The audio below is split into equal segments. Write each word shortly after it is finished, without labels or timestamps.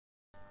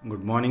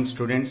Good morning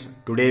students.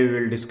 Today we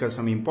will discuss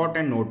some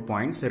important note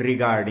points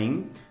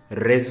regarding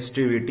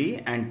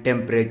resistivity and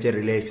temperature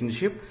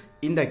relationship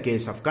in the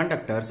case of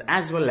conductors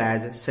as well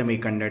as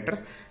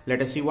semiconductors.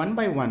 Let us see one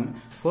by one.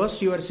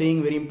 First, you are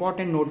seeing very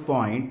important note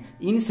point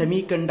in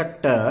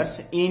semiconductors,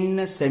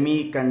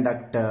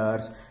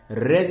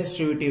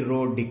 resistivity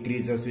rho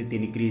decreases with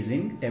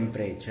increasing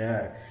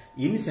temperature.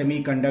 In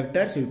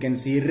semiconductors, you can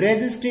see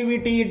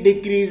resistivity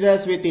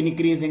decreases with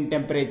increasing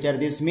temperature.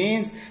 This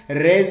means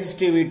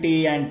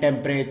resistivity and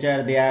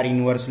temperature, they are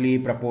inversely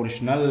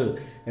proportional.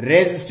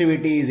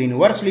 Resistivity is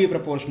inversely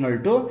proportional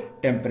to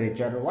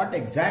temperature. What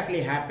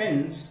exactly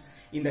happens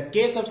in the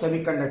case of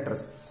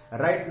semiconductors?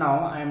 Right now,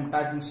 I am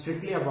talking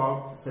strictly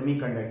about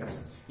semiconductors.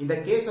 In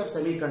the case of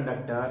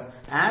semiconductors,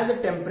 as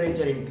the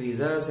temperature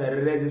increases,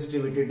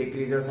 resistivity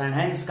decreases and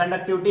hence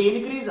conductivity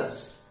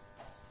increases.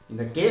 In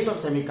the case of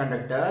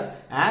semiconductors,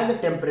 as the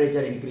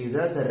temperature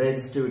increases, the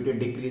resistivity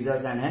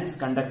decreases and hence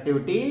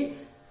conductivity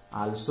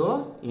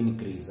also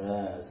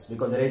increases.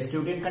 Because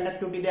resistivity and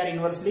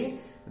conductivity,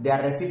 they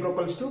are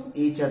reciprocals to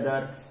each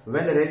other.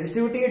 When the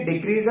resistivity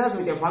decreases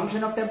with a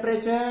function of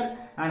temperature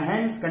and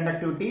hence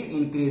conductivity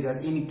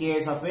increases in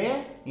case of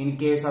a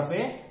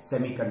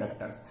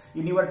semiconductors.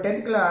 In your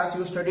 10th class,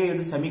 you studied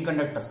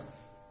semiconductors.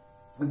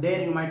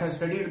 There you might have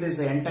studied this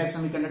N-type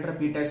semiconductor,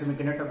 P-type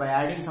semiconductor. By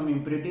adding some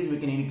impurities, we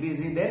can increase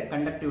their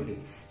conductivity.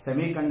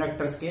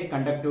 Semiconductors ke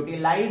conductivity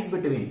lies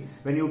between.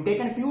 When you take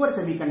a pure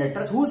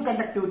semiconductors, whose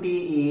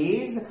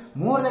conductivity is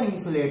more than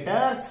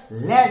insulators,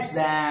 less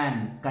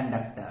than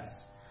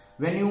conductors.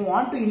 When you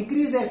want to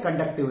increase their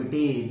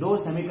conductivity,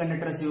 those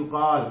semiconductors you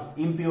call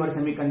impure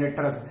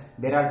semiconductors.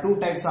 There are two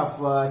types of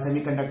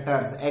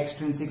semiconductors: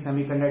 extrinsic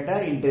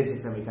semiconductor, intrinsic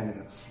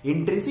semiconductor.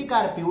 Intrinsic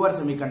are pure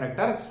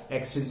semiconductor,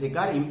 extrinsic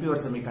are impure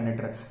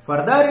semiconductor.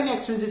 Further, in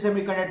extrinsic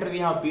semiconductor, we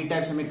have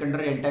P-type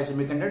semiconductor, N-type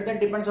semiconductor.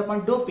 That depends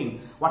upon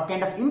doping. What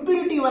kind of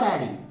impurity you are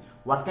adding?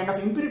 What kind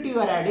of impurity you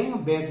are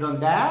adding, based on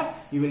that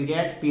you will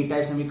get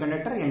P-type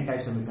semiconductor, N-type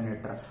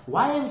semiconductor.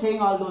 Why I am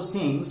saying all those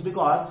things?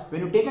 Because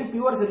when you take in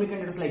pure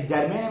semiconductors like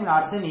germanium and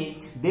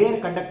arsenic, their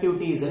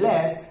conductivity is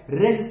less,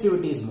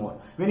 resistivity is more.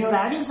 When you are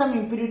adding some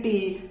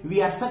impurity,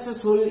 we are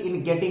successful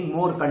in getting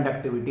more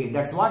conductivity.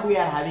 That's what we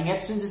are having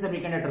extrinsic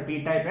semiconductor,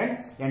 P-type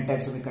and N-type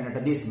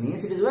semiconductor. This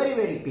means it is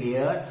very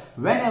clear,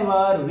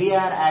 whenever we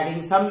are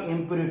adding some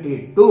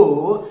impurity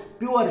to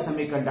pure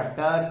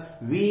semiconductors,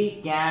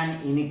 we can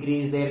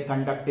increase their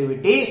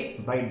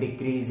conductivity by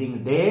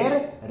decreasing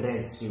their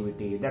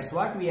resistivity. That's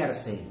what we are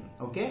saying.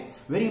 Okay,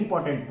 very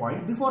important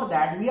point. Before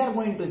that, we are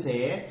going to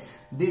say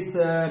this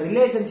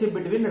relationship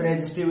between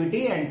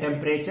resistivity and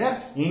temperature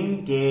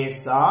in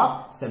case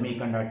of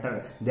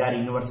semiconductor. They are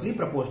inversely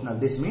proportional.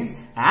 This means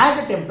as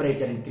the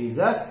temperature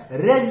increases,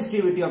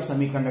 resistivity of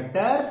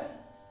semiconductor,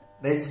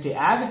 as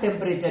the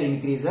temperature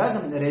increases,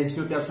 the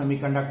resistivity of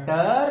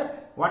semiconductor,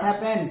 what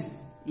happens?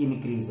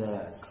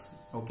 Increases.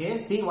 Okay,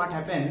 see what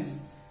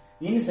happens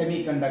in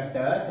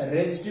semiconductors,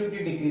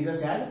 resistivity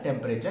decreases as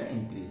temperature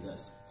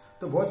increases.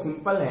 तो बहुत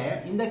simple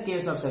है. In the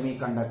case of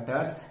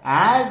semiconductors,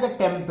 as the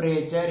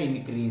temperature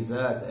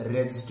increases,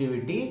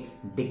 resistivity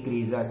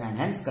decreases and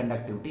hence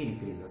conductivity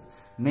increases.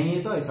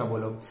 नहीं तो ऐसा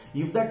बोलो,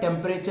 if the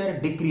temperature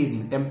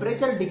decreasing,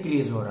 temperature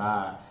decrease हो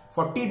रहा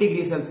 40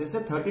 degree Celsius से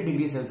 30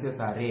 डिग्री सेल्सियस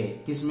आ रहे,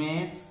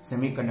 किसमें?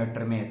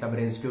 सेमीकंडक्टर में. तब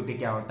रेजिस्टिविटी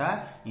क्या होता?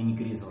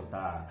 इंक्रीज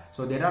होता.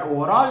 So there are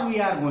overall we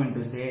are going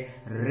to से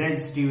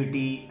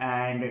resistivity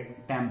and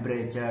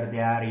temperature, they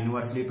are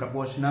inversely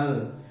proportional.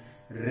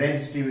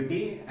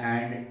 Resistivity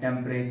and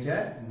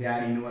temperature, they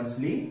are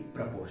inversely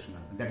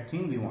proportional. That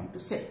thing we want to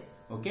से.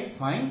 Okay,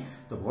 fine.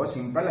 तो बहुत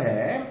simple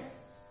है.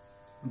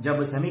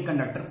 जब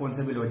semiconductor कौन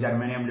से भी लो,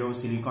 germanium लो,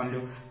 silicon लो,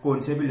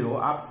 कौन से भी लो,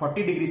 आप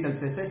 40 डिग्री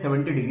सेल्सियस से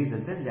 70 डिग्री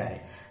सेल्सियस जा रहे.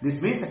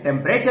 This means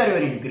temperature you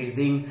are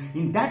increasing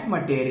in that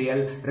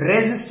material,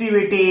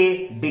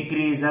 resistivity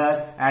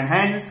decreases and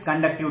hence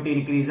conductivity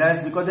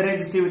increases, because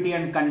resistivity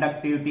and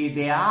conductivity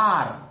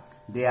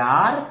they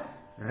are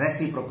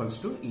reciprocals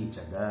to each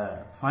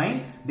other.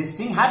 Fine. This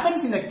thing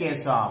happens in the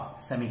case of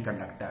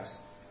semiconductors.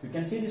 You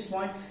can see this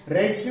point.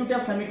 Resistivity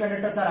of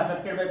semiconductors are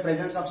affected by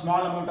presence of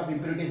small amount of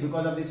impurities.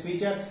 Because of this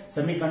feature,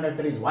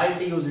 semiconductor is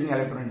widely used in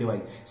electronic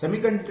device.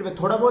 Semiconductor में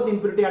थोड़ा बहुत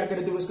impurity add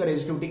करें तो उसका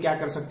resistivity क्या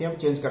कर सकते हैं? हम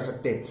चेंज कर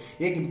सकते हैं.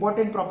 एक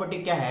important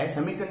property क्या है?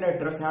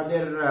 Semiconductors have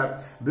their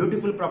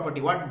beautiful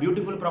property. What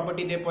beautiful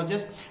property they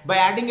possess?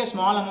 By adding a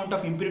small amount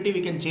of impurity,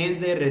 we can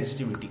change their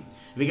resistivity.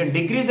 We can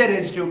decrease their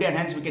resistivity and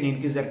hence we can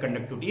increase their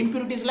conductivity.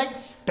 Impurities like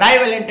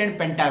trivalent and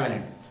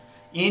pentavalent.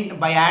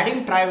 By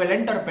adding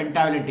trivalent or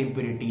pentavalent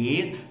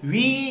impurities,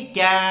 we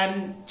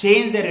can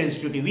change their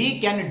resistivity. We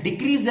can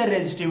decrease their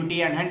resistivity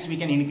and hence we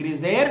can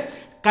increase their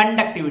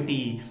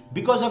conductivity.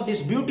 Because of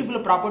this beautiful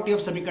property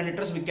of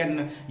semiconductors, we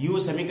can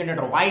use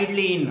semiconductor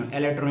widely in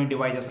electronic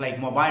devices like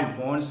mobile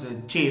phones,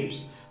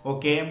 chips,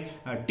 okay,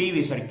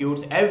 TV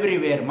circuits,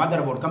 everywhere,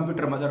 motherboard,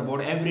 computer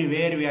motherboard,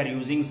 everywhere we are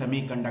using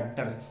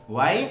semiconductors.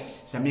 Why?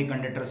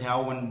 Semiconductors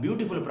have one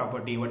beautiful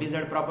property. What is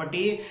that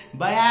property?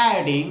 By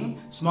adding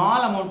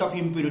small amount of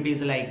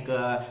impurities like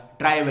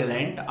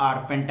trivalent or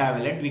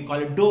pentavalent, we call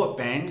it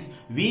dopants,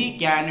 we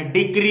can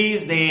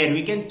decrease their,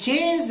 we can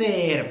change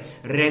their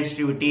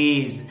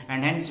resistivities,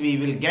 and hence we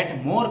will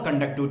get more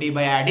conductivity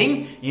by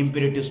adding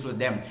impurities to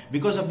them.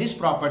 Because of this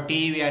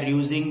property we are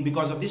using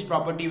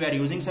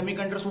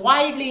semiconductors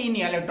widely in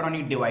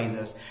electronic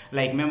devices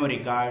like memory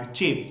card,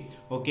 chip,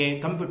 okay,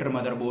 computer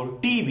motherboard,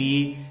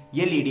 TV,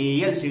 LED,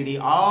 LCD,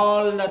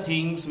 all the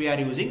things we are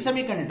using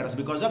semiconductors.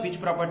 Because of which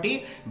property?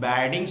 By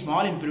adding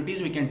small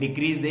impurities we can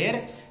decrease their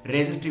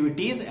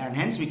resistivities and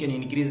hence we can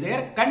increase their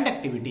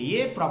conductivity.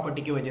 ये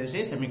property की वजह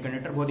से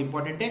semiconductor बहुत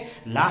important है,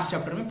 last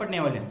chapter में पढ़ने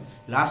वाले हैं.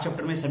 लास्ट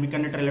चैप्टर में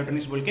सेमीकंडक्टर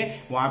इलेक्ट्रॉनिक्स बोल के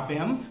वहां पे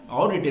हम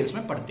और डिटेल्स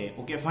में पढ़ते हैं.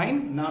 Okay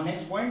fine. Now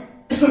next point.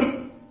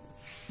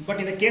 But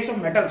in the case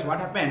of metals, what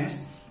happens?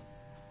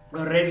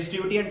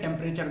 Resistivity and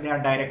temperature, they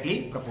are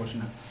directly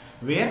proportional.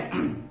 Where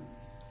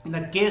in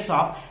the case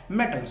of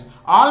metals,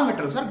 all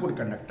metals are good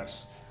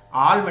conductors.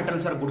 All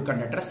metals are good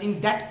conductors. In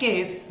that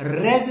case,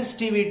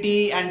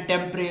 resistivity and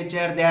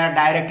temperature, they are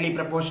directly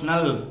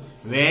proportional.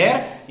 Where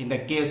in the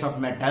case of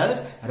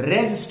metals,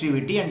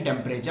 resistivity and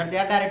temperature, they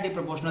are directly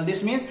proportional.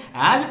 This means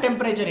as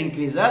temperature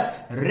increases,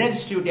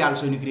 resistivity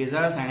also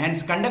increases and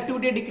hence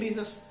conductivity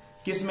decreases.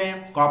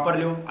 Kisme? Copper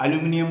lo,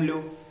 aluminium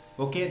lo.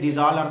 Okay, these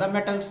all are the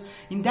metals.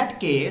 In that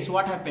case,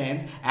 what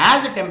happens?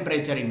 As the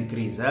temperature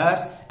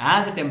increases,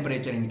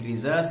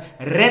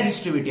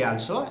 resistivity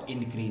also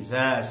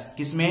increases.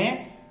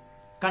 Kisme?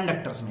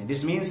 Conductors mein.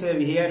 This means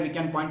here we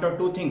can point out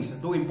two things,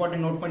 two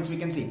important note points we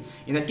can see.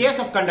 In the case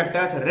of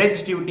conductors,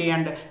 resistivity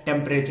and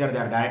temperature, they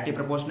are directly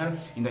proportional.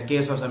 In the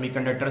case of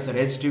semiconductors,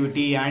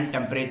 resistivity and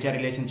temperature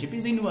relationship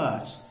is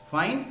inverse.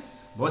 Fine.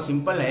 बहुत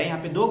simple है. यहाँ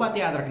पे दो बातें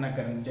याद रखना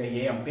करनी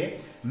चाहिए. यहाँ पे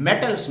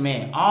मेटल्स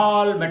में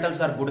all metals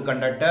are good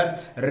conductors,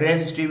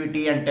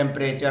 resistivity and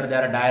temperature they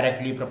are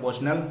directly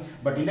proportional.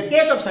 But in the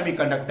case of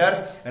semiconductors,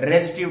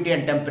 resistivity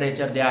and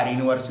temperature they are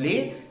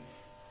inversely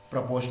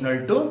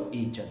proportional to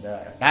each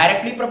other.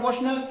 Directly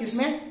proportional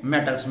किसमें?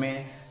 Metals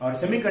में. और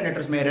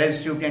semiconductors में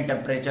resistivity and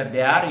temperature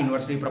they are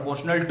inversely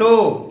proportional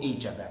to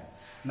each other.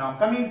 Now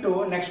coming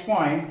to next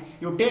point,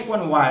 you take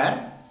one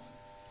wire.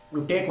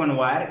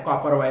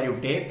 Copper wire you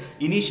take.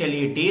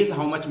 Initially it is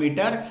how much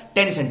meter?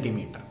 10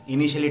 centimeter.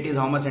 Initially it is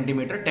how much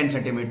centimeter? 10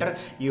 centimeter.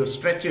 You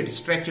stretch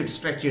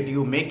it.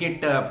 You make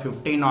it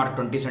 15 or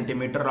 20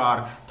 centimeter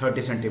or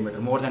 30 centimeter.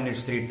 More than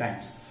it's 3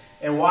 times.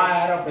 A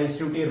wire of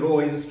resistivity rho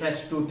is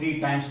stretched to 3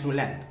 times to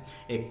length.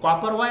 एक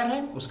copper wire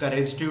है, उसका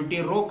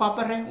resistivity रो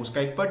copper है,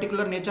 उसका एक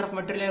particular nature of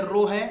material है,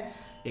 रो है.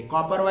 एक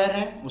copper wire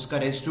है, उसका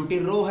रेजिस्टिविटी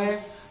रो है.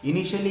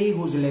 Initially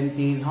whose length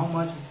is how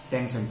much?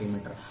 10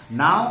 centimeter.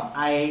 Now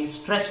I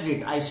stretched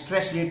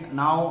it.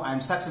 Now I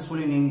am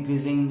successfully in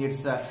increasing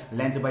its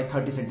length by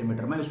 30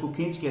 centimeter. मैं उसको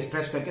खींच के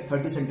stretch करके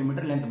 30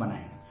 centimeter length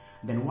बनाए.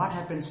 Then what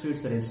happens to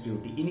its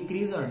resistivity?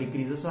 Increase or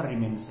decreases or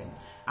remains same?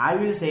 I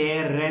will say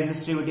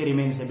resistivity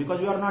remains same because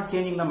we are not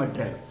changing the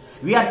material.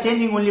 We are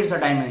changing only its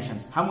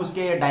dimensions. हम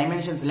उसके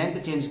dimensions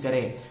length change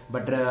करें,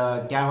 but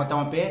क्या होता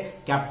है वहाँ पे?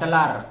 Capital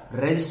R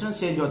resistance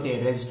change होते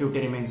हैं.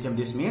 Resistivity remains same.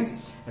 This means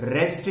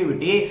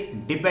resistivity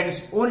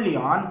depends only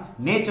on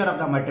nature of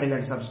the material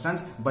and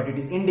substance, but it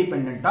is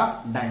independent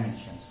of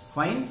dimensions.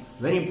 Fine.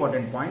 Very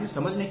important point.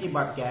 समझने की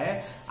बात क्या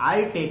है?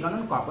 I take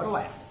on copper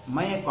wire.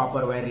 मैं एक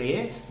copper wire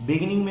लिए.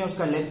 Beginning में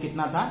उसका लेंथ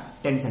कितना था?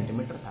 10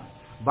 सेंटीमीटर था.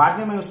 बाद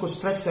में मैं उसको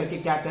स्ट्रेच करके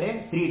क्या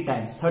करें? 3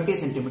 टाइम्स 30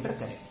 सेंटीमीटर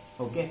करें.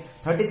 ओके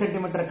 30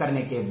 सेंटीमीटर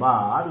करने के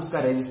बाद उसका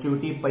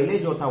रेजिस्टिविटी पहले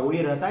जो था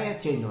वही रहता या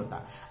चेंज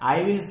होता?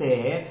 I will say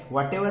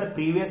what ever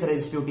previous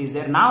resistivity is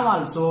there, now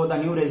also the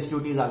new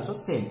resistivity is also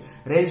same.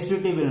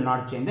 Resistivity will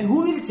not change. Then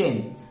who will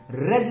change?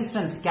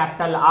 Resistance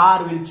capital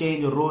R will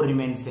change, rho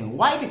remains same.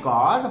 Why?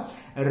 Because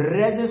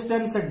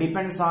resistance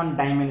depends on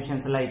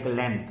dimensions like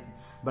length,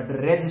 but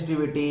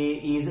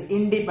resistivity is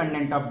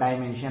independent of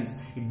dimensions.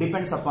 It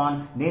depends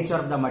upon nature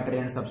of the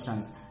material and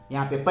substance.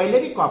 यहाँ पे पहले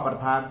भी copper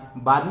था,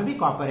 बाद में भी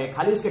copper है,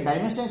 खाली उसके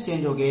डायमेंशन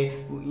चेंज हो गए.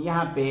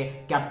 यहाँ पे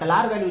कैपिटल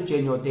आर वैल्यू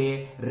चेंज होते,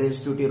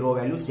 रेजिस्टिविटी रो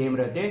वैल्यू सेम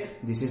रहते.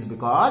 This is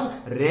because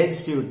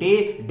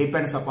resistivity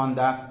depends upon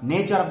the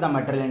nature of the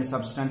material and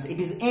substance. It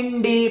is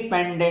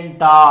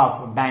independent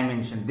of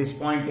dimension. This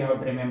point you have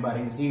to remember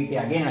in CET.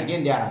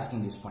 Again they are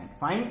asking this point.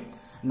 Fine.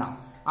 Now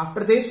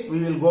after this we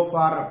will go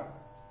for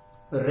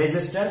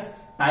resistors.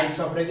 Types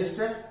of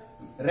resistor.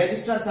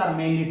 Resistors are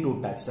mainly 2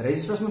 types.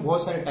 Resistors में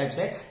बहुत सारे types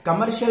है.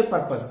 Commercial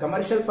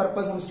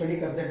purpose हम study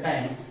करते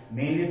time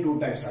mainly 2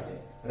 types आते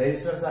हैं.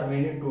 Resistors are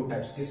mainly 2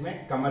 types.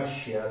 किसमें?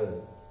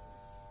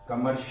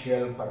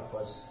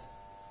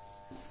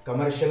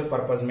 Commercial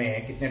purpose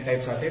में कितने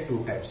टाइप्स आते हैं?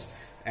 2 types.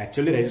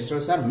 Actually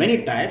resistors are many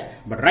types,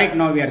 but right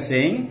now we are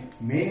saying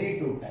mainly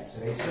 2 types.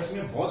 Resistors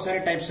में बहुत सारे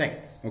टाइप्स है.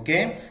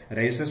 ओके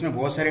रेजिस्टर्स में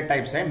बहुत सारे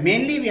टाइप्स है.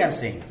 Mainly we are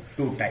saying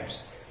 2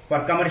 types for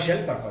commercial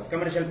purpose.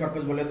 Commercial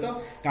purpose बोले तो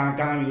कहां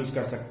हम यूज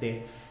कर सकते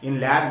हैं? In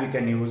lab we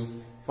can use,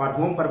 for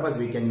home purpose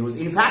we can use,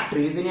 in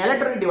factories, in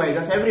electronic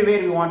devices,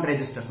 everywhere we want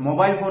resistors.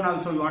 Mobile phone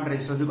also we want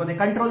resistors because they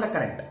control the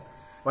current.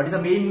 What is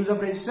the main use of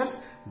resistors?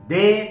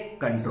 They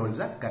control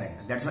the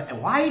current. That's why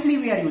widely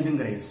we are using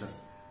resistors.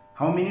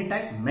 How many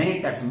types? Many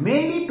types.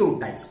 Mainly two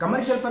types.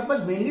 Commercial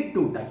purpose, mainly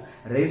two types.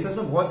 Resistors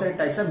में बहुत सारे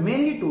types है.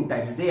 Mainly two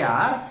types. They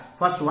are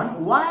first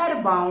one wire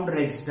bound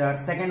resistor.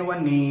 Second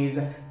one is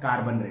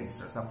carbon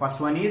resistors. So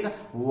first one is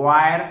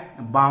wire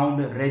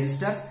bound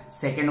resistors.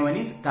 Second one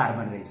is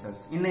carbon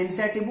resistors. In the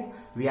NCERT book,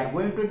 we are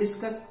going to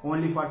discuss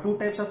only for two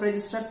types of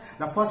resistors.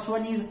 The first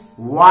one is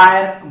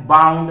wire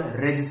bound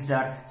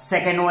resistor.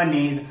 Second one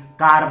is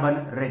carbon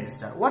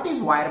resistor. What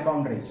is wire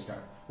bound resistor?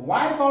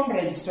 Wire bound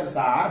resistors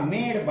are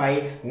made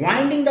by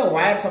winding the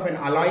wires of an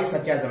alloy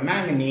such as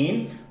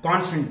manganese,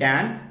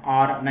 constantan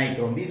or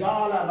nichrome. These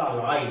all are the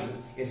alloys.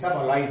 ये सब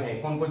alloys है.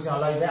 कौन कौन से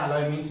alloys है?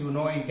 Alloy means you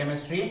know in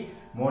chemistry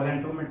more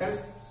than two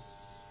metals.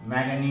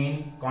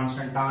 Manganese,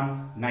 constantan,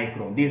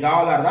 nichrome. These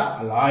all are the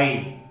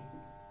alloy.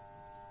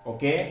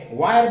 Okay.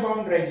 Wire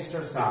bound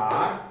resistors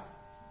are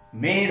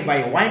made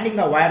by winding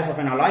the wires of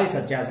an alloy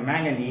such as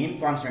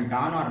manganese,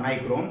 constantan or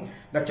nichrome.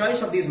 The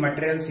choice of these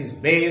materials is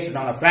based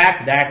on the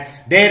fact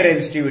that their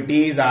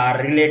resistivities are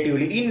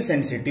relatively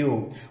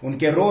insensitive.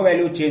 उनके रो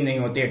value change नहीं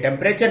होते.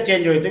 Temperature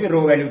change होते भी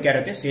रो value क्या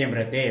रहते? Same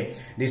रहते.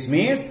 This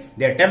means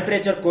their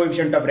temperature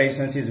coefficient of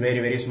resistance is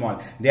very very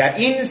small. They are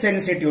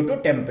insensitive to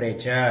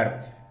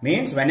temperature.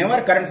 Means whenever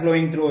current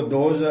flowing through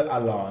those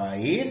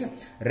alloys,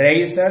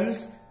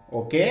 resistance,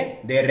 okay,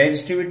 their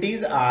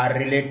resistivities are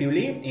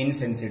relatively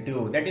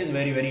insensitive. That is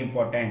very very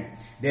important.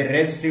 Their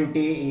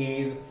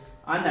resistivity is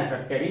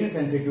unaffected,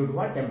 insensitive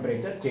for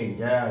temperature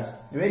changes.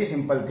 Very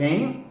simple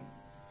thing.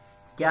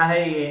 क्या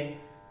है ये?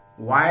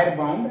 Wire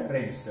bound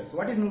resistors.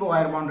 What is meant by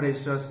wire bound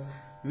resistors?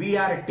 We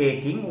are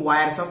taking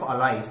wires of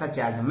alloy such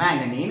as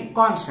manganese,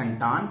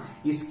 constantan.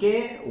 इसके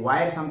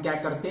wires हम क्या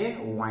करते?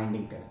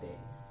 Winding करते.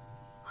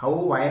 How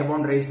wire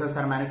bound resistors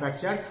are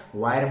manufactured?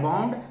 Wire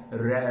bound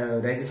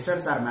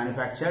resistors are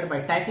manufactured by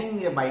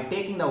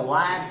taking the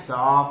wires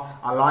of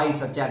alloys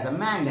such as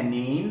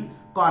manganese,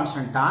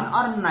 constantan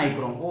और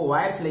nichrome. वो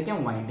wires लेके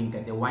हम winding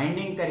करते हैं.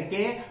 वाइंडिंग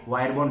करके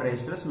वायर बॉन्ड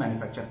रेजिस्टर्स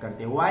मैन्युफैक्चर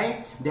करते हैं. Why?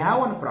 They have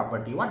one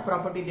property. What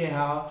property they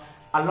have?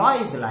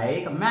 Alloys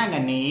like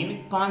manganese,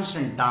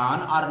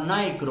 constantan or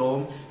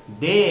nichrome,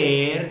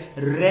 their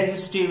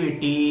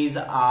resistivities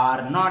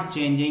are not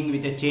changing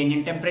with a change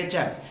in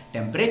temperature.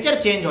 Temperature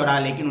change हो रहा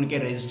है लेकिन उनके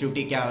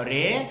resistivity क्या हो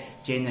रहे?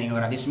 चेंज नहीं हो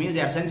रहा. This means they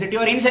are sensitive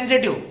और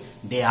insensitive.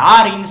 They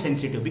are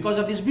insensitive. Because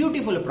of this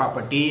beautiful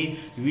property,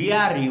 we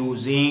are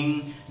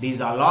using these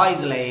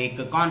alloys like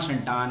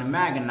constantan,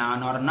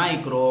 manganese or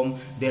nichrome.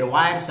 Their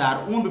wires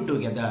are wound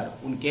together.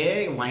 उनके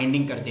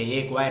winding करते हैं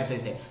एक wire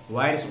से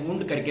wires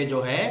wound करके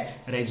जो है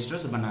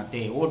resistors बनाते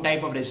हैं. वो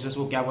टाइप ऑफ रेजिस्टर्स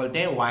को क्या बोलते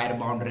हैं? Wire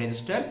bound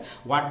resistors.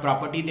 What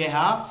property they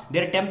have?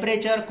 There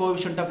temperature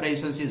coefficient of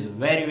resistance is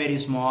very very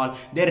small.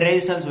 There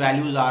resistance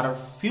values are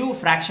few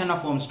fraction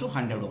of ohms to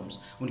 100 ohms.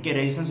 उनके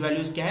रेजिस्टेंस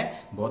वैल्यूज क्या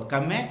है? बहुत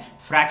कम है.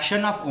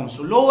 Fraction of ohms.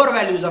 So lower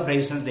values of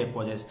resistance they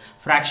possess.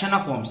 Fraction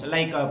of ohms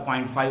like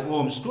 0.5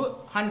 ohms to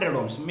 100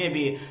 ohms,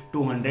 maybe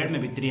 200,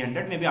 maybe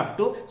 300, maybe up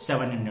to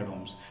 700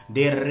 ohms.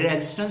 Their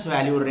resistance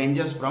value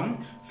ranges from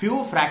few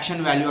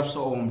fraction value of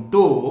ohm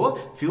to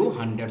few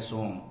hundreds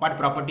ohm. What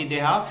property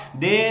they have?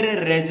 Their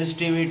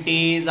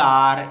resistivities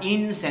are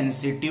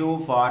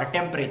insensitive for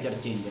temperature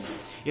changes.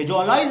 ये जो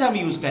alloys हम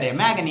use करें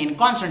मैग्नीन,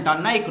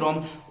 कॉन्स्टेंटान, nichrome,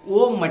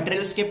 वो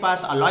materials के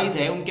पास alloys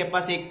है, उनके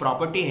पास एक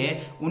property है,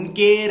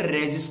 उनके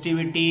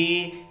रेजिस्टिविटी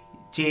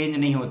चेंज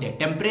नहीं होते.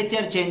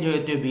 टेम्परेचर चेंज हुए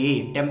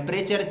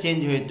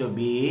तो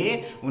भी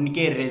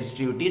उनके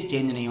रेजिस्टिविटीज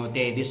चेंज नहीं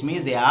होते. This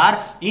means they are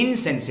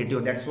insensitive.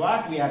 That's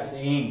what we are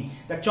saying.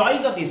 The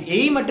choice of this,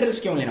 यही मटेरियल्स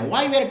क्यों लेना?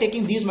 Why we are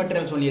taking these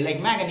materials only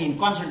like मैग्नीन,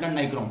 कॉन्स्टेंटान,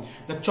 nichrome?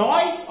 The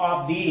choice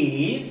of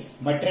these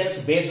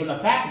materials based on the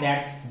fact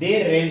that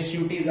there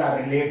रेजिस्टिविटीज are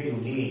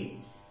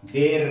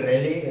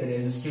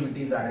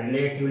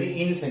relatively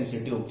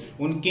insensitive.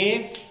 उनके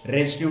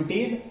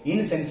रेजिस्टिविटीज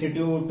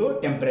insensitive to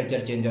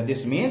temperature changes.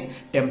 This means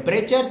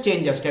temperature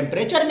changes.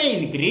 Temperature may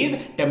increase,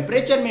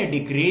 temperature may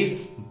decrease,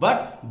 but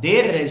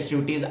their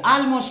resistitivities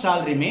almost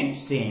all remain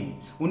same.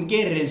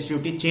 उनके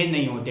resistivity change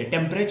नहीं होते.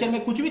 Temperature में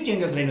कुछ भी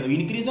changes रहने दो,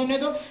 increase होने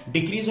दो,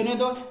 डिक्रीज होने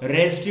दो,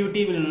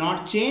 resistivity will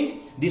not change.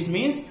 This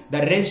means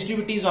the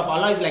resistivities of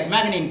alloys like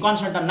manganese,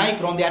 constantan,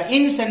 nichrome, they are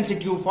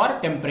insensitive for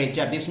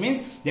temperature. This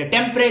means their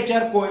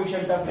temperature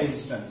coefficient of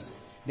resistance.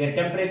 Their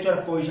temperature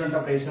coefficient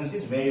of resistance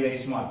is very very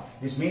small.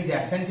 This means they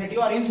are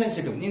sensitive or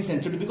insensitive.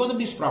 Insensitive because of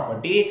this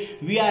property.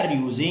 We are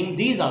using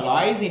these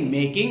alloys in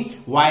making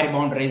wire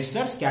bound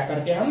resistors. क्या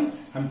करते हैं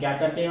हम क्या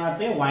करते हैं यहाँ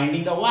पे?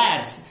 Winding the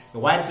wires.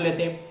 Wires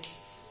लेते,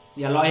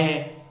 ये अलॉय है,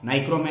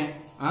 नाइक्रोम है,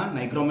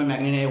 नाइक्रोम में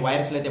मैग्नीन है,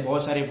 वायर्स लेते,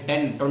 बहुत सारे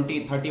 10, 20,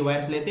 30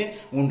 वायर्स लेते,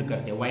 वुंड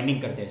करते,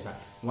 वाइंडिंग करते, ऐसा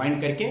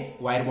वाइंड करके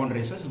वायर बॉन्ड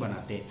रेजिस्टर्स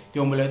बनाते.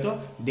 क्यों बोले तो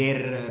there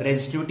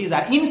रेजिस्टिविटीज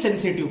are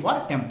insensitive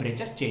for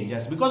temperature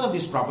changes. Because of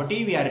this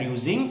property we are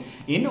using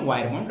in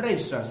wire bond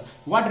resistors.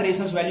 What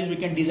resistance values we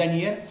can design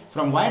here?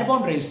 From wire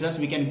bond resistors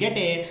we can get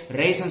A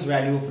resistance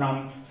value from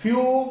few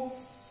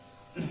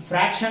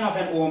fraction of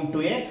an ohm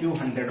to a few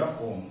hundred of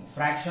ohm.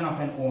 Fraction of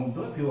an ohm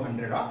to a few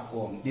hundred of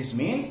ohm. This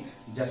means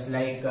just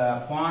like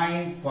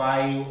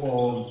 0.5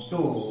 ohm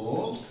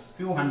to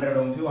few hundred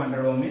ohm. Few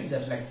hundred ohm is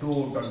just like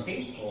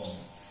 220 ohm.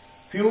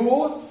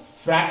 Few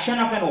fraction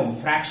of N Om,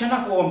 fraction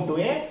of Om to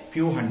a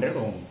few hundred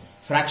ohm.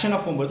 Fraction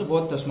of ओम बोलते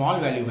बहुत small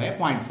value है,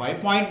 0.5,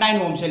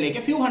 0.9 ओम से लेके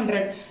few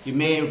hundred, you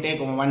may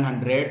take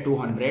 100,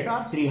 200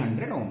 और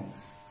 300 ओम।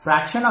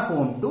 Fraction of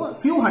Om to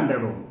few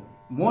hundred ohm,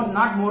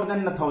 not more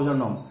than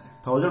 1000 ओम।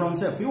 1000 ओम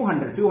से few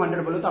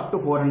hundred बोले तो up to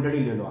 400 ही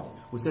ले लो आप,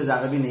 उससे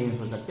ज्यादा भी नहीं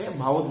हो सकते।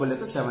 बहुत बोले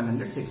तो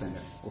 700,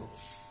 600,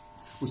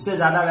 उससे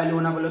ज्यादा वैल्यू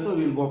होना बोले तो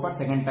will go for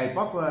second type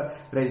of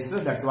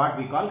resistors, that's what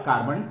we call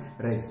carbon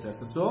resistors.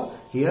 So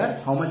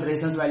here how much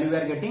resistance value we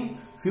are getting,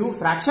 few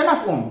fraction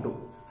of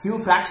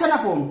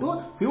ohm to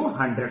few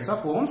hundreds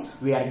of ohms,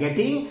 we are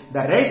getting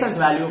the resistance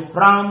value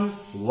from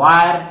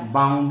wire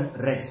bound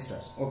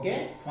resistors.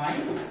 Okay,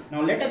 fine.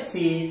 Now let us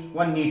see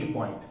one neat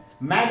point.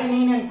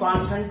 Manganese and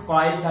constant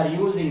coils are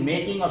used in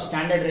making of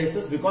standard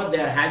resistors because they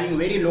are having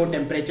very low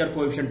temperature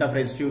coefficient of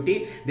resistivity.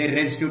 Their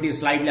resistivity is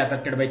slightly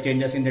affected by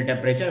changes in the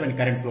temperature when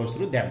current flows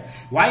through them.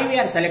 Why we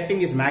are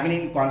selecting this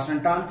manganese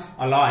constant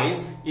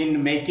alloys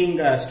in making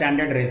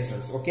standard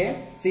resistors? Okay,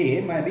 see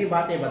मैं भी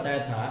बात ये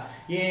बताया था,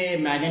 ये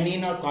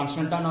मैग्नीन और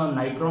कॉन्स्टेंटॉन और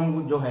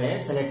nichrome जो है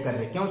सेलेक्ट कर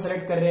रहे, क्यों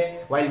सेलेक्ट कर रहे?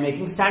 while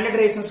making standard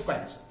resistance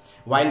coils.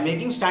 While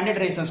making standard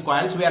resistance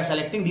coils, we are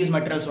selecting these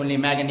materials only,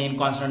 manganese,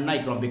 constant,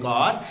 nichrome,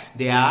 because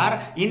they are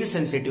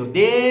insensitive.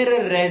 Their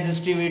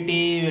resistivity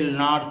will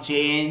not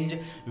change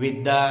with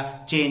the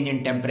change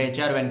in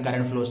temperature when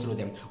current flows through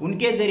them.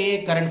 उनके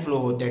जरिए current flow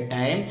होते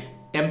time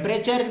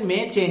temperature may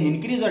change,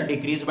 increase or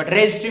decrease, but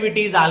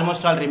resistivity is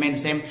almost all remain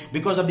same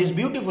because of this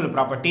beautiful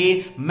property.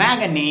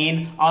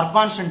 Manganese or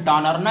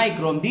constantan or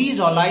nichrome,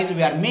 these alloys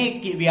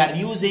we are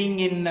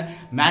using in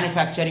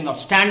manufacturing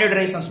of standard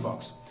resistance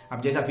box.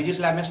 अब जैसा physics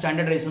lab में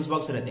standard resistance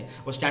box रहते हैं,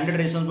 वो standard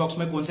resistance box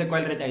में कौन से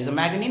coil रहता है? इज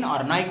मैग्नीन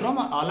और nichrome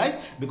alloys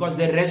because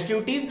their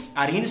resistivities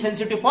are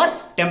insensitive for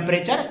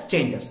temperature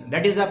changes.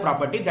 That is the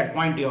property, that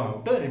point you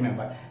have to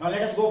remember. Now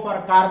let us go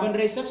for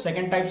carbon resistors,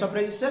 second types of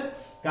resistors.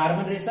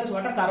 Carbon resistors,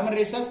 what are carbon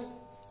resistors?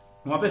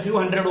 वहां पे few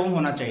hundred ohm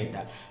होना चाहिए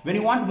था. When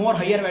you want more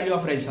higher value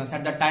of resistance,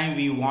 at that time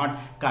we want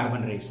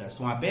carbon resistors.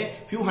 वहां पे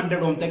few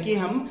hundred ohm तक ही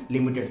हम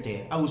limited थे.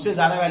 अब उससे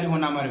ज्यादा वैल्यू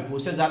होना हमारे को,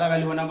 उससे ज्यादा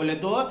वैल्यू होना बोले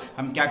तो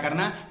हम क्या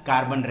करना?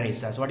 Carbon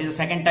resistors. What is the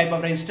second type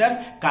of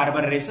resistors?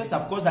 Carbon resistors.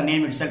 Of course, the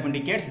name itself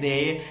indicates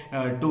they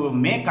to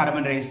make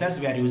carbon resistors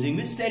we are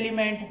using this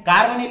element,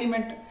 carbon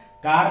element.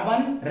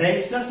 Carbon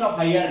resistors of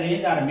higher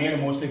range are made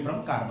mostly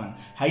from carbon.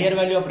 Higher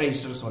value of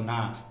resistors होना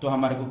तो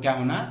हमारे को क्या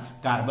होना?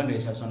 Carbon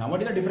resistors होना.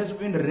 What is the difference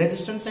between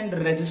resistance and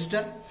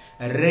resistor?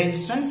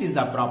 Resistance is the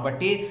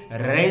property,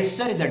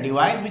 resistor is a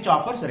device which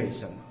offers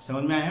resistance.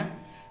 समझ में आया?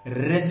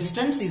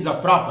 Resistance is a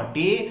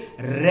property,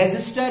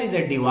 resistor is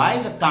a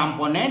device, a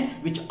component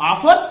which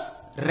offers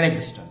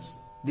resistance.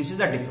 This is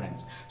the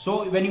difference. So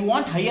when you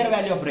want higher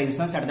value of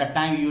resistance, at that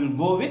time you will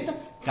go with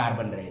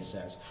carbon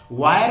resistors.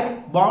 Wire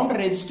bound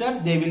resistors,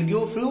 they will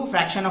give few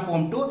fraction of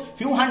ohm to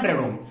few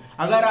hundred ohm.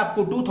 अगर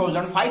आपको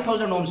 2000,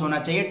 5000 ohms होना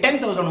चाहिए,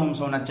 10,000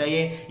 ohms होना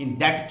चाहिए, in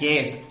that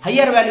case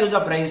higher values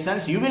of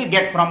resistance you will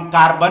get from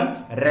carbon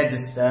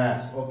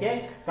resistors. Okay,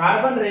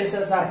 carbon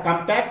resistors are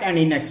compact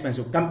and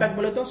inexpensive.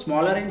 Compact बोले तो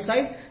smaller in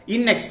size,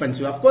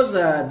 inexpensive. Of course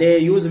they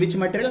use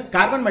which material?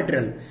 Carbon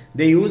material.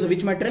 They use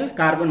which material?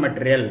 Carbon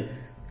material.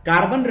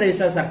 Carbon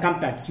resistors are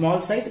compact, small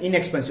size,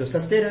 inexpensive,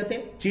 सस्ते रहते,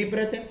 cheap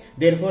रहते,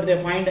 therefore they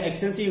find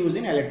extensive use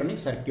in electronic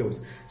circuits.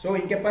 सो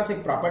इनके पास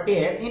एक property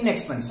है,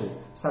 inexpensive,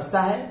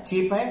 सस्ता है,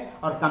 cheap है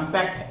और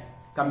कंपैक्ट है.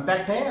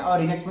 कंपैक्ट है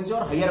और इनएक्सपेंसिव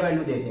और हायर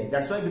वैल्यू देते हैं.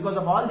 That's why because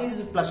of all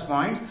these plus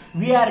points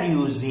we are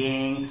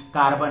using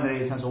carbon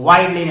resistance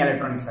widely in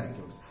electronic circuits.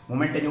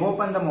 Moment when you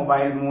open the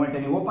mobile, moment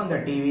when you open the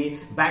TV,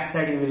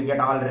 backside you will get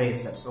all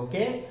resistors.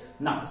 Okay.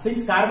 Now,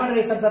 since carbon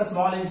resistors are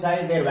small in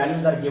size, their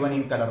values are given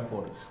in color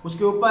code.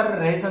 उसके ऊपर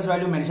resistance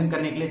value mention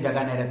करने के लिए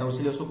जगह नहीं रहता,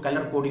 उसलिए उसको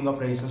colour coding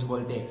of resistance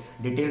बोलते हैं.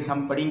 डिटेल्स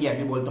हम पढ़ेंगे,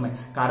 अभी बोलता हूं मैं.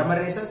 Carbon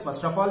resistors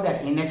first of all they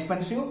are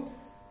inexpensive,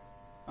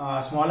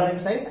 smaller in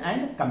size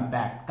and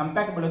compact.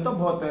 Compact बोले तो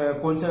बहुत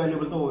कौन से वैल्यू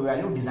बोले तो वो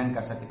वैल्यू डिजाइन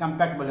कर सकते.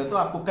 कंपैक्ट बोले तो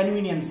आपको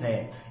कन्वीनियंस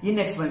है.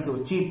 Inexpensive,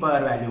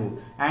 cheaper value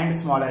and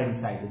smaller in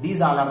size.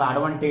 These all are the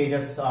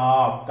advantages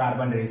of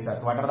carbon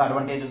resistors. What are the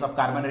advantages of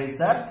carbon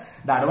resistors?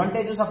 The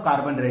advantages of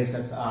carbon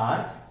resistors are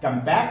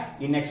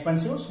compact,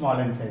 inexpensive,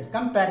 small in size.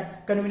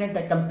 Compact convenient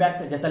है,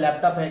 compact जैसा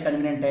laptop है,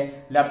 convenient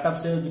है. Laptop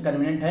से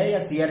convenient है या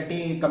CRT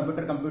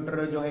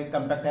computer जो है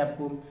compact है.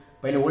 आपको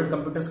पहले ओल्ड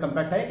कंप्यूटर्स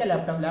कंपैक्ट है क्या?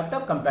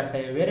 लैपटॉप कंपैक्ट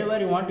है. Where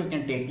ever you want you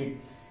can take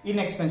it.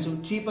 Inexpensive,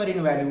 cheaper in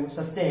value,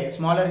 सस्ते है,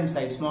 smaller in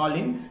size, small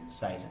in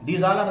size.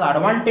 These all are the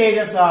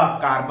advantages of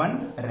carbon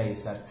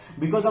resistors.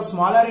 Because of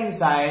smaller in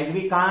size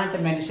we can't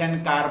mention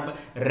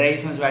carbon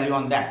resistance value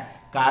on that.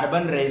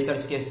 Carbon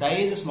resistors के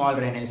size small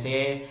रहने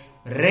से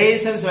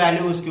resistance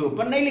value उसके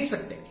ऊपर नहीं लिख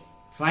सकते.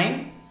 Fine.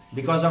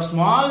 Because of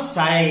small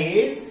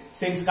size,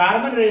 since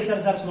carbon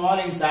resistors are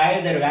small in size,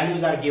 their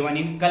values are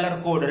given in color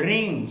code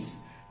rings.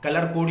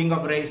 Color coding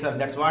of resistors,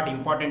 that's what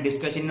important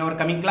discussion in our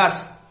coming class.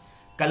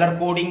 Color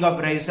coding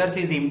of resistors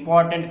is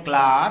important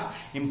class,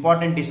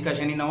 important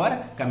discussion in our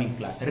coming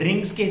class.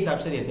 Rings के हिसाब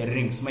से देते हैं.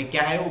 rings में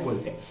क्या है वो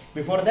बोलते हैं.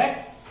 Before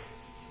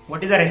that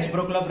What is the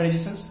reciprocal of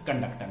resistance?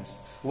 Conductance.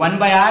 1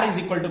 by R is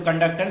equal to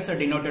conductance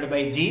denoted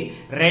by G.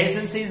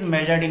 Resistance is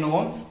measured in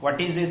ohm.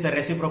 What is this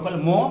reciprocal?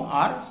 Mho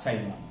or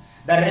Simon.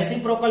 The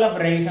reciprocal of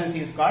resistance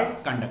is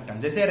called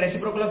conductance. जैसे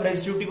reciprocal of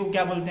resistivity को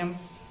क्या बोलते हैं हम?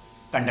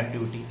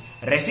 Conductivity.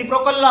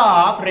 Reciprocal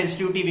of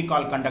resistivity we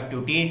call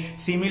conductivity.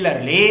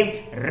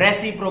 Similarly,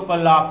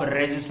 reciprocal of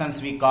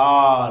resistance we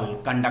call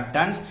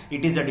conductance.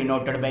 It is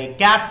denoted by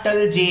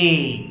capital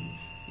G.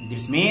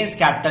 This means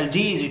capital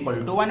G is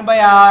equal to 1 by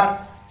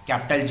R.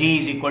 Capital G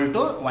is equal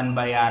to 1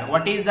 by R.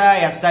 What is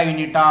the SI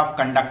unit of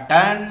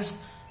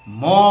conductance?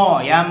 Mho,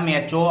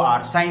 M-H-O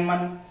or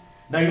Simon.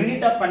 The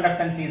unit of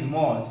conductance is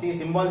mho. See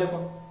symbol देखो.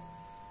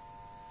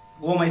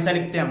 Ohm ऐसा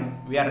लिखते हैं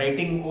हम. We are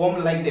writing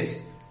ohm like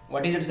this.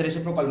 What is its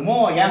reciprocal?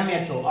 Mho,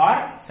 M-H-O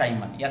or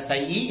Simon.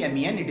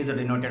 S-I-E-M-E-N. It is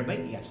denoted by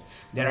S.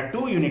 There are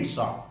two units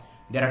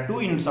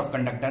of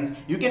conductance.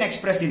 You can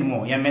express in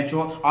mho,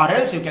 M-H-O, or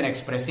else you can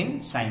express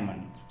in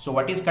Simon. So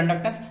what is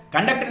conductance?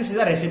 Conductance is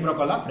a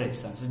reciprocal of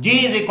resistance.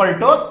 G is equal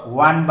to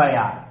 1 by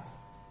R.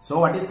 So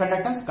what is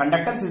conductance?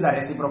 Conductance is a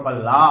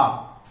reciprocal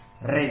of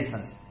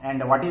resistance.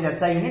 And what is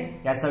SI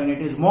unit? SI unit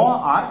is mho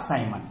or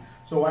Simon.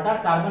 So what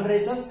are carbon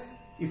resistors?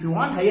 If you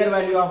want higher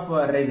value of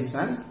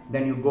resistance,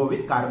 then you go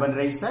with carbon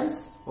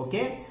resistors.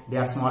 Okay, they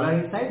are smaller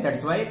in size.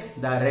 That's why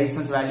the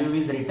resistance value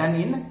is written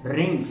in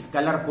rings.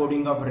 Color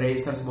coding of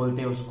resistors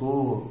बोलते हैं उसको.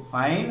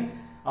 Fine.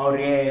 और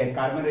ये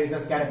carbon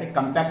resistors क्या रहते हैं?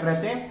 Compact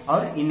रहते हैं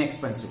और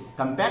inexpensive.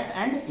 Compact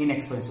and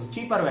inexpensive,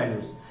 cheaper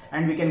values,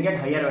 and we can get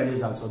higher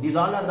values also. These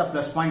all are the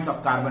plus points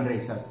of carbon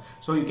resistors.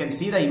 So you can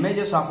see the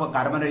images of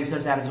carbon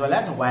resistors as well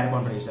as wire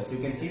bond resistors. You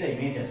can see the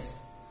images.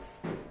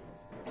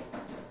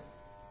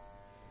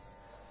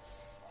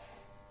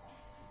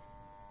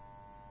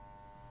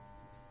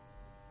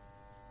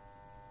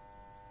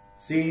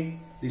 See,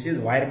 this is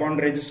wire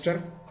bond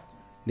resistor.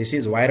 This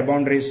is wire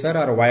bond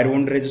resistor or wire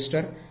wound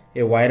resistor.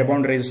 ये wire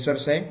bond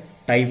resistors है,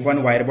 type 1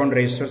 wire bond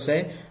resistors है.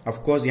 Of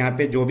course यहाँ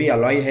पे जो भी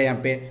alloy है, यहाँ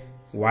पे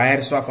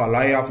वायर्स ऑफ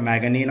अलॉय ऑफ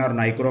मैग्नीन और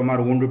nichrome are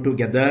wound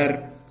together,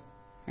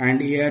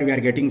 and here we are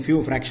getting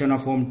few fraction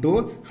of Om to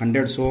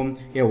 100 ओम.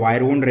 ये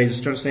वायर वुंड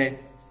रेजिस्टर्स है.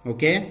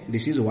 Okay,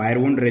 this is wire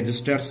wound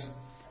resistors.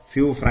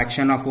 Few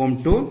fraction of Om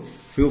to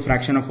few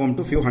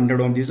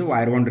 100 Om. This is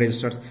wire wound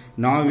resistors.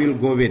 Now we will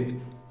go with,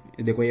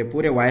 देखो ये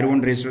पूरे wire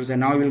wound resistors है.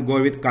 Now we will go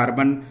with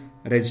carbon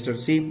resistor.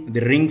 See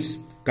the rings,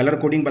 colour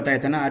coding बताया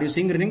था ना. Are you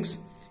seeing rings?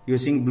 You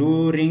seeing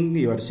blue ring,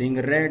 you are seeing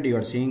red, you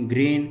are seeing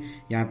green,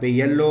 यहाँ पे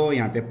yellow,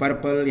 यहाँ पे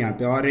purple, यहाँ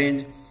पे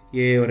ऑरेंज.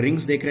 ये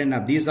रिंग्स देख रहे हैं ना.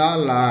 These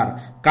all are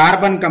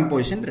carbon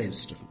composition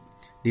resistor.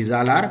 These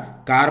all are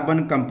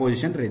carbon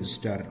composition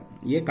resistor.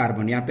 ये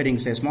कार्बन, यहाँ पे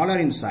रिंग्स है, smaller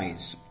in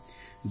size.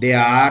 They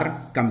are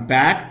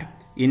compact,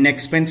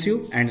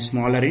 inexpensive and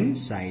smaller in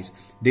size.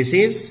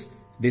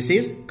 This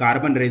is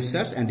carbon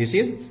resistors and this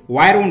is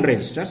wire wound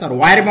resistors or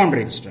wire bond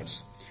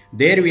resistors.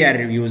 There we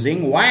are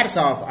using wires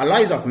of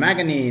alloys of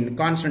manganese,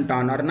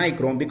 constantan or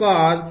nichrome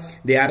because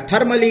they are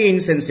thermally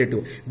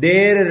insensitive.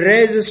 Their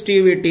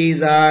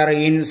resistivities are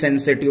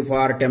insensitive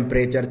for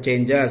temperature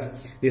changes.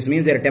 This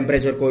means their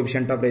temperature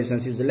coefficient of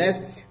resistance is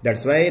less.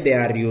 That's why they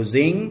are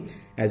using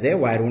as a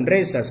wire wound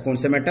resistors. कौन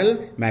सा metal?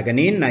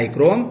 Manganese,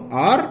 nichrome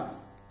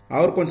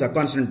और कौन सा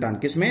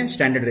constantan? किसमें?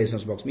 Standard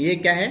resistance box में. ये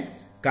क्या है?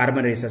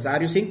 Carbon resistors.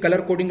 Are you seeing color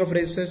coding of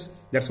resistors?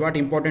 That's what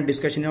important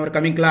discussion in our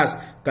coming class.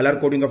 Color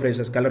coding of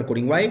resistors. Color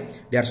coding. Why?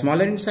 They are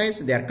smaller in size.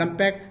 They are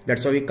compact.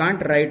 That's why we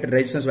can't write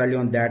resistance value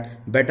on that.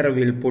 Better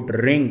we'll put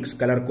rings.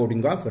 Color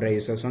coding of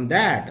resistors on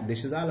that.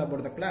 This is all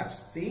about the class.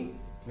 See?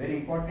 Very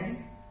important.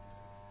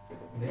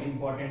 Very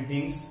important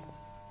things.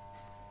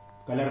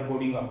 Color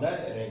coding of the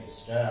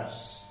resistors.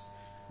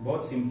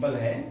 बहुत simple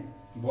है.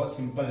 बहुत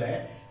simple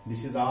है.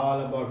 This is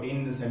all about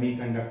in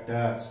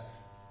semiconductors.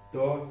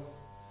 तो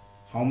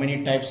how many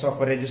types of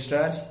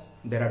resistors?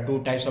 There are two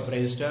types of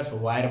resistors,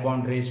 wire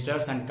bond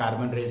resistors and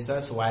carbon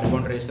resistors. Wire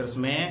bond resistors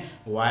में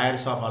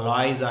wires of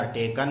alloys are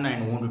taken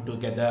and wound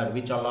together.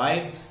 Which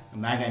alloys?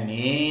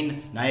 Manganese,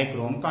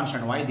 nichrome,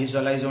 constant. Why these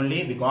alloys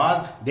only?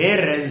 Because their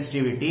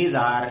resistivities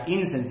are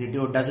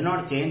insensitive, does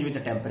not change with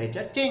the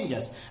temperature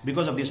changes.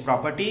 Because of this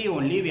property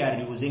only we are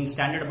using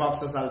standard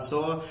boxes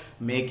also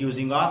make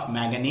using of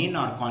manganese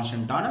or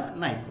constantan or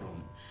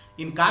nichrome.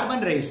 In carbon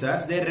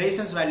resistors, their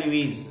resistance value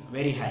is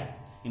very high.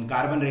 In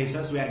carbon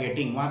resistors we are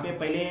getting, वहां पे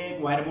पहले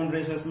wire bond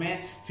resistors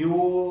में few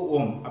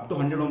Om up to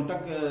 100 ओम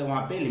तक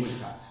वहां पे limit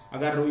था.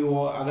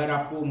 अगर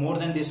आपको मोर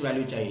देन दिस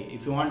वैल्यू चाहिए,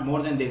 if you want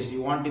more than this,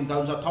 you want in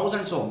terms of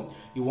thousands Om,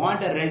 you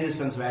want a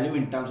resistance value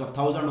in terms of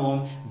 1000 Om,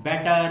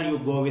 better you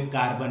go with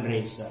carbon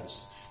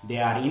resistors. They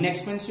are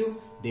inexpensive,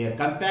 they are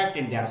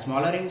compact and they are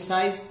smaller in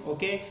size.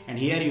 Okay,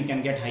 and here you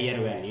can get higher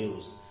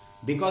values.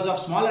 Because of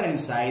smaller in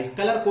size,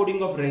 color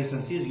coding of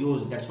resistance is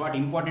used. That's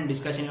what important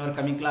discussion in our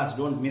coming class.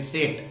 Don't miss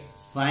it.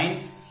 Fine.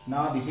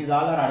 Now this is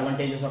all our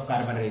advantages of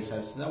carbon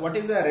resistors. Now what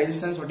is the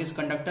resistance? What is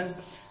conductance?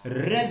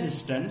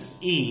 Resistance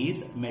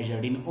is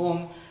measured in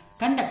ohm.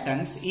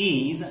 Conductance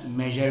is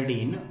measured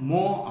in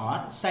mho or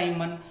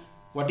Simon.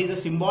 What is the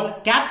symbol?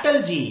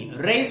 Capital G.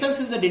 Resistance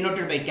is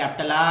denoted by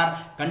capital R.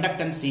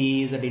 Conductance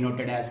is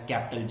denoted as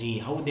capital G.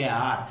 How they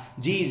are?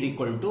 G is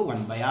equal to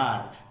 1 by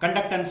R.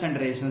 Conductance and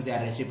resistance, they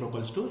are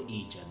reciprocals to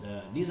each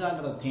other. These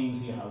are the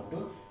things you have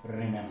to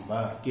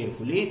remember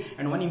carefully.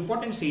 And one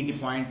important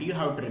CET point you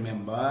have to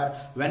remember,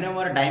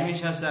 whenever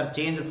dimensions are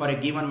changed for a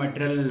given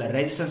material,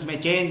 resistance may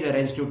change,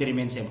 resistivity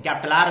remains same.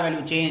 Capital R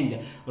value change,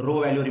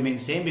 rho value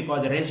remains same,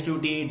 because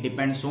resistivity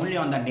depends only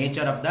on the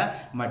nature of the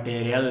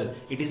material.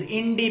 It is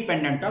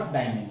independent of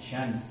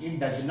dimensions. It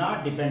does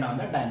not depend on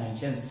the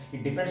dimensions.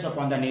 It depends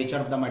upon the nature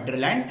of the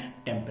material and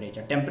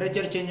temperature.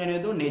 Temperature change होने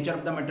दो, nature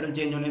of the material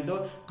change होने दो,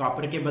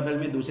 copper के बदल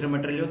में दूसरे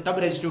material हो,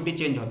 तब resistivity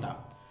change होता.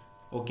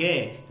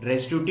 Okay,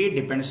 resistivity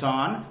depends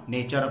on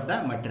nature of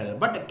the material,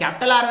 but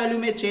capital R value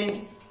may change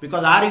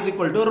because R is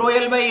equal to rho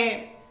L by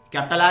A.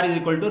 Capital R is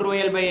equal to rho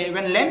L by A.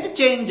 When length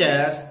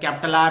changes,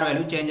 capital R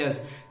value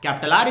changes.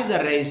 Capital R is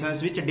a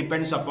resistance which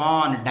depends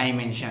upon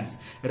dimensions.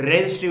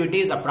 Resistivity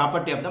is a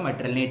property of the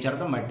material, nature of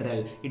the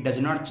material. It does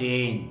not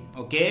change.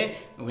 Okay,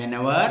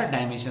 whenever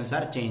dimensions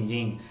are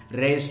changing,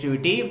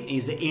 resistivity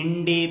is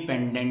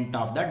independent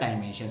of the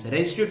dimensions.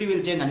 Resistivity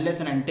will change unless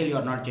and until you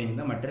are not changing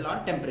the material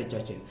or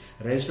temperature change.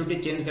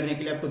 Resistivity change करने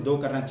के लिए आपको दो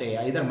करना चाहिए,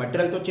 either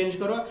material तो change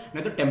करो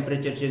नहीं तो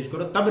temperature change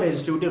करो, तब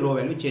resistivity rho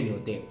value change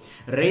होते हैं.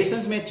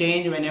 Resistance में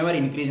change whenever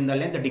increase in the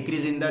length,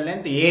 decrease in the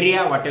length,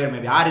 area, whatever may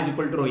be. R is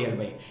equal to rho L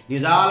by A.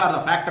 These all are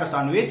the factors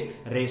on which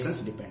resistance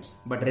depends.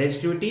 But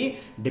resistivity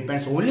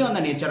depends only on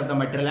the nature of the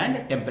material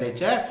and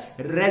temperature.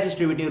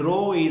 Resistivity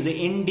rho is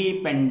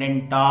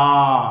independent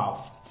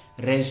of.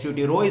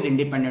 Resistivity rho is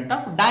independent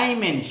of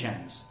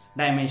dimensions.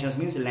 Dimensions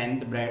means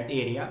length, breadth,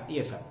 area.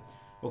 Yes, sir.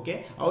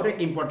 Okay. Our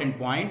important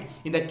point,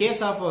 in the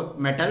case of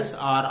metals or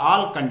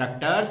all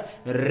conductors,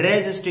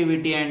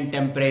 resistivity and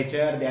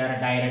temperature, they are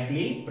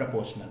directly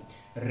proportional.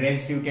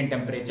 Resistivity and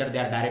temperature, they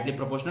are directly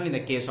proportional in the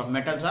case of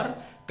metals or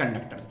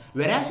conductors.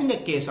 Whereas in the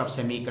case of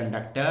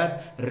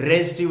semiconductors,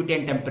 resistivity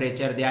and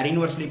temperature, they are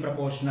inversely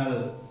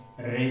proportional.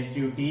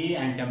 Resistivity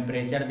and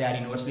temperature, they are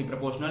inversely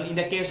proportional in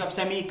the case of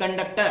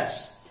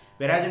semiconductors.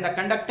 Whereas in the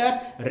conductor,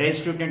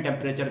 resistivity and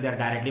temperature, they are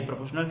directly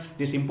proportional.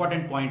 This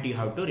important point you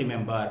have to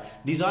remember.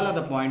 These all are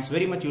the points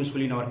very much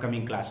useful in our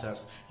coming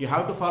classes. You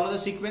have to follow the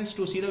sequence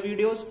to see the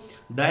videos.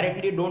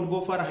 Directly don't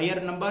go for higher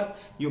numbers.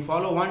 You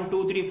follow 1,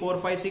 2, 3, 4,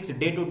 5, 6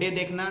 day to day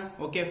dekhna.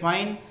 Okay,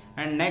 fine.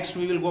 And next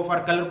we will go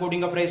for color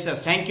coding of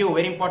resistors. Thank you.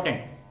 Very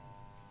important.